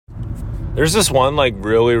There's this one, like,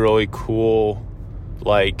 really, really cool,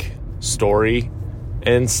 like, story.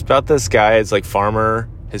 And it's about this guy. It's, like, farmer,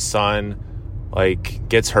 his son, like,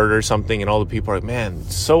 gets hurt or something. And all the people are like, man,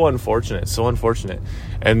 so unfortunate, so unfortunate.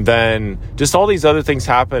 And then just all these other things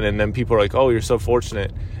happen. And then people are like, oh, you're so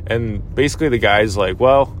fortunate. And basically the guy's like,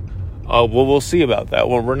 well, we'll see about that.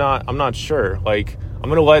 Well, I'm not sure. Like, I'm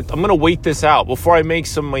going to wait this out before I make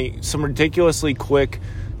some ridiculously quick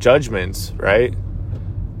judgments, right?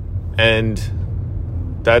 And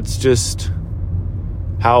that's just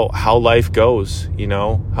how life goes, you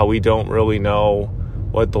know, how we don't really know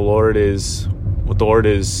what the Lord is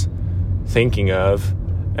thinking of.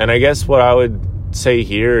 And I guess what I would say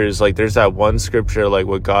here is, like, there's that one scripture, like,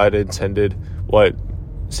 what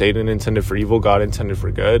Satan intended for evil, God intended for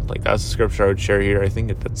good. Like, that's the scripture I would share here. I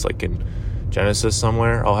think that's like in Genesis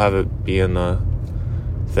somewhere. I'll have it be in the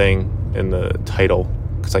thing, in the title,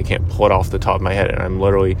 because I can't pull it off the top of my head. And I'm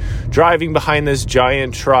literally driving behind this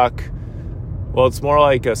giant truck. Well, it's more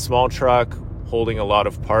like a small truck holding a lot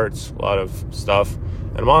of parts, a lot of stuff.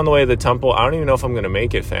 And I'm on the way to the temple. I don't even know if I'm going to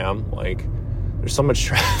make it, fam. Like, there's so much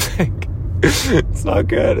traffic. It's not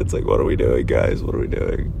good. It's like, what are we doing, guys? What are we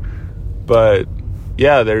doing? But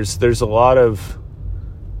yeah, there's a lot of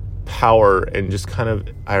power in just kind of,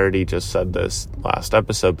 I already just said this last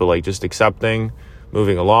episode, but like just accepting,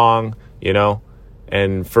 moving along, you know.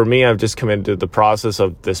 And for me, I've just committed to the process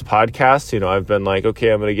of this podcast. You know, I've been like, okay,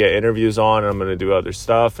 I'm going to get interviews on, and I'm going to do other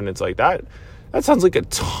stuff. And it's like, that sounds like a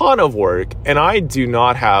ton of work. And I do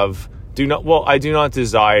not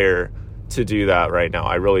desire to do that right now.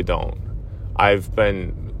 I really don't. I've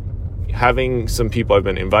been inviting some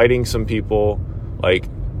people, like,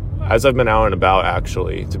 as I've been out and about,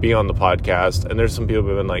 actually, to be on the podcast. And there's some people who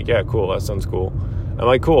have been like, yeah, cool, that sounds cool. I'm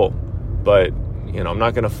like, cool. But, you know, I'm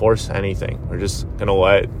not going to force anything. We're just going to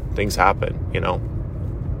let things happen, you know?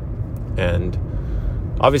 And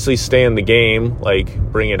obviously stay in the game, like,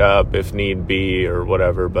 bring it up if need be or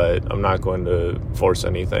whatever, but I'm not going to force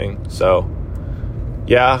anything. So,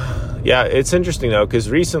 yeah, it's interesting, though,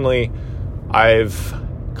 because recently I've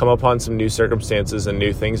come upon some new circumstances and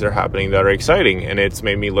new things are happening that are exciting, and it's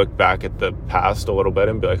made me look back at the past a little bit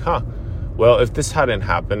and be like, well, if this hadn't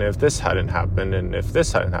happened, if this hadn't happened, and if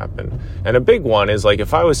this hadn't happened. And a big one is, like,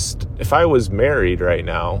 if I was married right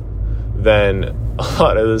now, then a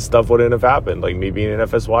lot of this stuff wouldn't have happened, like me being an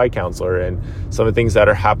FSY counselor and some of the things that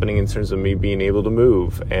are happening in terms of me being able to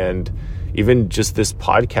move, and even just this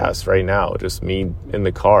podcast right now, just me in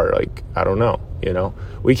the car. Like, I don't know, you know,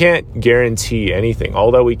 we can't guarantee anything.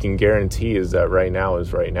 All that we can guarantee is that right now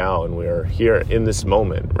is right now, and we are here in this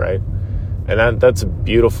moment, right? And that's a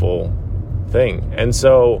beautiful thing. And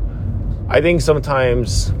so I think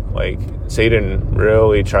sometimes, like, Satan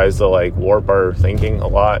really tries to, like, warp our thinking a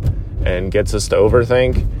lot and gets us to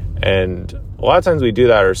overthink. And a lot of times we do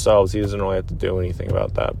that ourselves. He doesn't really have to do anything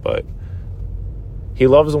about that, but he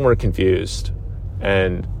loves when we're confused.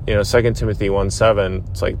 And, you know, 2 Timothy 1:7,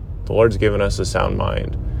 it's like, the Lord's given us a sound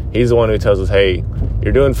mind. He's the one who tells us, hey,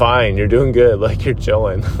 you're doing fine, you're doing good, like, you're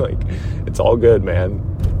chilling, like, it's all good, man.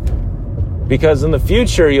 Because in the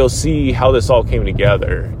future, you'll see how this all came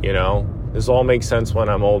together, you know? This all makes sense when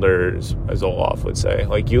I'm older, as Olaf would say.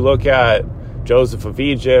 Like, you look at Joseph of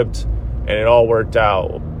Egypt, and it all worked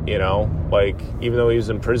out, you know? Like, even though he was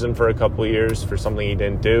in prison for a couple of years for something he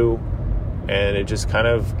didn't do, and it just kind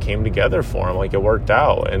of came together for him, like, it worked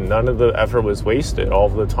out, and none of the effort was wasted. All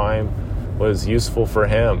of the time was useful for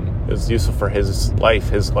him. It was useful for his life,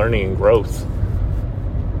 his learning and growth.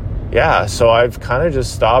 Yeah, so I've kind of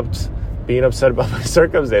just stopped being upset about my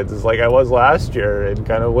circumstances like I was last year, and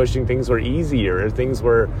kind of wishing things were easier or things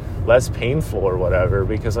were less painful or whatever,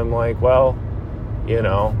 because I'm like, well, you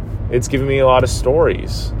know, it's given me a lot of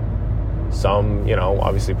stories. Some, you know,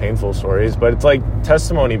 obviously painful stories, but it's like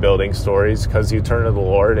testimony building stories, because you turn to the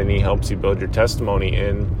Lord and he helps you build your testimony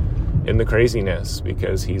in the craziness,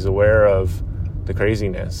 because he's aware of the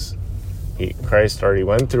craziness. Christ already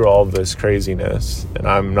went through all of this craziness, and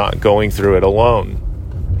I'm not going through it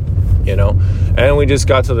alone, you know. And we just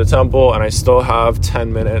got to the temple, and I still have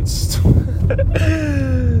 10 minutes.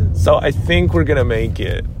 So I think we're gonna make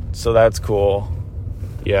it, so that's cool.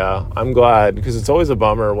 Yeah, I'm glad, because it's always a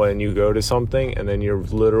bummer when you go to something and then you're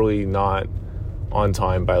literally not on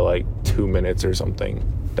time by like 2 minutes or something.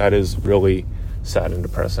 That is really sad and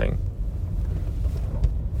depressing.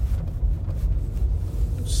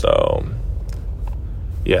 So,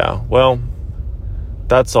 yeah, well,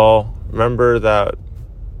 that's all. Remember that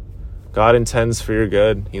God intends for your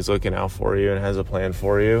good. He's looking out for you and has a plan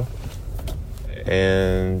for you.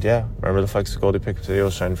 And yeah, remember the flexibility pick today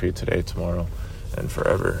will shine for you today, tomorrow, and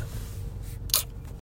forever.